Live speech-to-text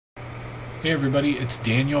Hey everybody, it's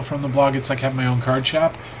Daniel from the blog It's Like Having My Own Card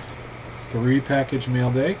Shop. 3-package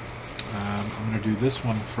mail day. I'm going to do this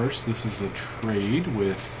one first. This is a trade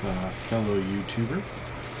with fellow YouTuber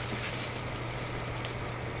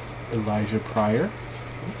Elijah Pryor.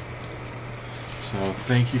 So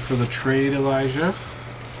thank you for the trade, Elijah.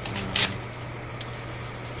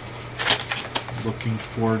 Looking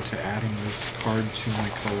forward to adding this card to my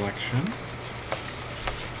collection.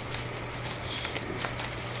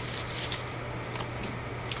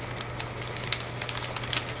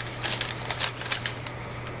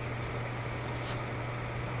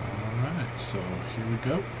 So here we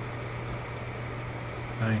go.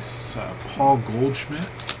 Nice Paul Goldschmidt,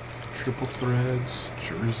 triple threads,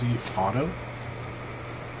 jersey auto,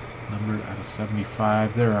 numbered out of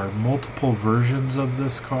 75. There are multiple versions of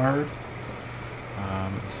this card.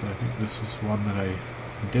 So I think this was one that I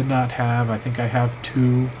did not have. I think I have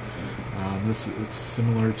two. It's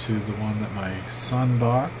similar to the one that my son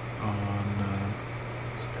bought on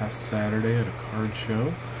this past Saturday at a card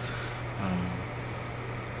show.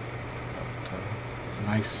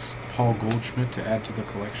 Nice Paul Goldschmidt to add to the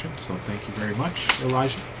collection, so thank you very much,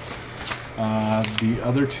 Elijah. The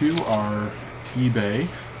other two are eBay.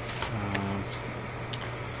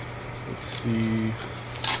 Let's see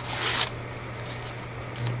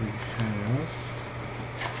what we have.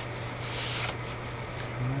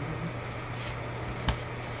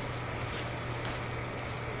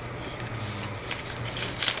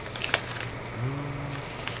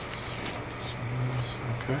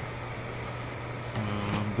 Okay.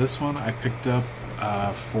 This one I picked up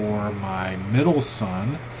for my middle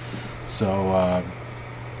son. So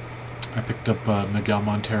I picked up a Miguel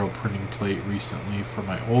Montero printing plate recently for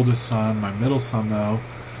my oldest son. My middle son, though,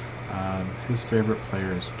 his favorite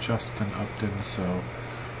player is Justin Upton. So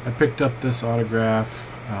I picked up this autograph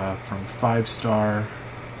from 5-star,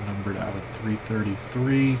 numbered out of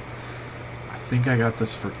 333. I think I got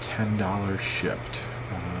this for $10 shipped.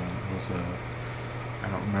 It was I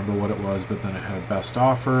don't remember what it was, but then it had a best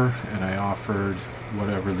offer, and I offered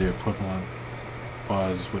whatever the equivalent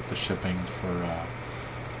was with the shipping for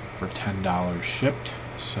 $10 shipped.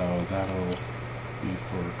 So that'll be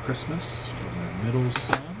for Christmas for my middle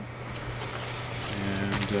son.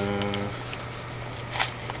 And the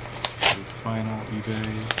final eBay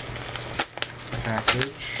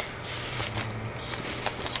package. Let's see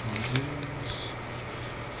what this one is.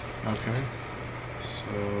 Okay,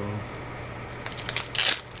 so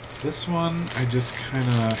this one I just kind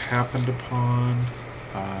of happened upon.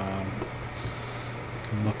 You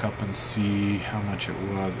can look up and see how much it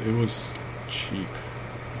was. It was cheap.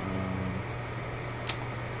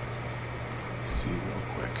 Let's see real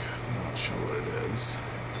quick. I'll show what it is.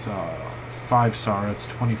 It's 5-star. It's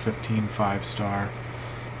 2015 5-star. You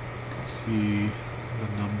can see the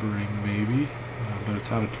numbering maybe, but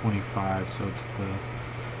it's out of 25, so it's the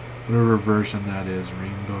whatever version that is,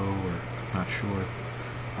 rainbow or not sure.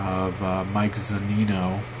 Of Mike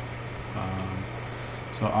Zunino,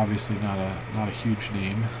 so obviously not a huge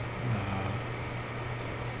name,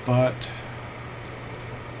 but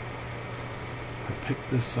I picked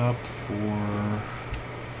this up for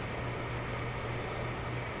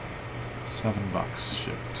 $7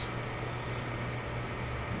 shipped.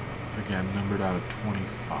 Again, numbered out of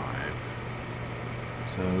 25.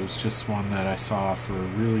 So it was just one that I saw for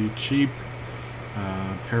really cheap,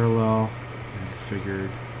 parallel, and figured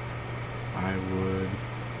I would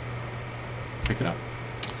pick it up.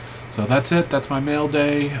 So that's it. That's my mail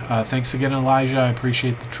day. Thanks again, Elijah. I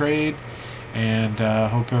appreciate the trade, and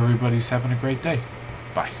hope everybody's having a great day.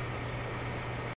 Bye.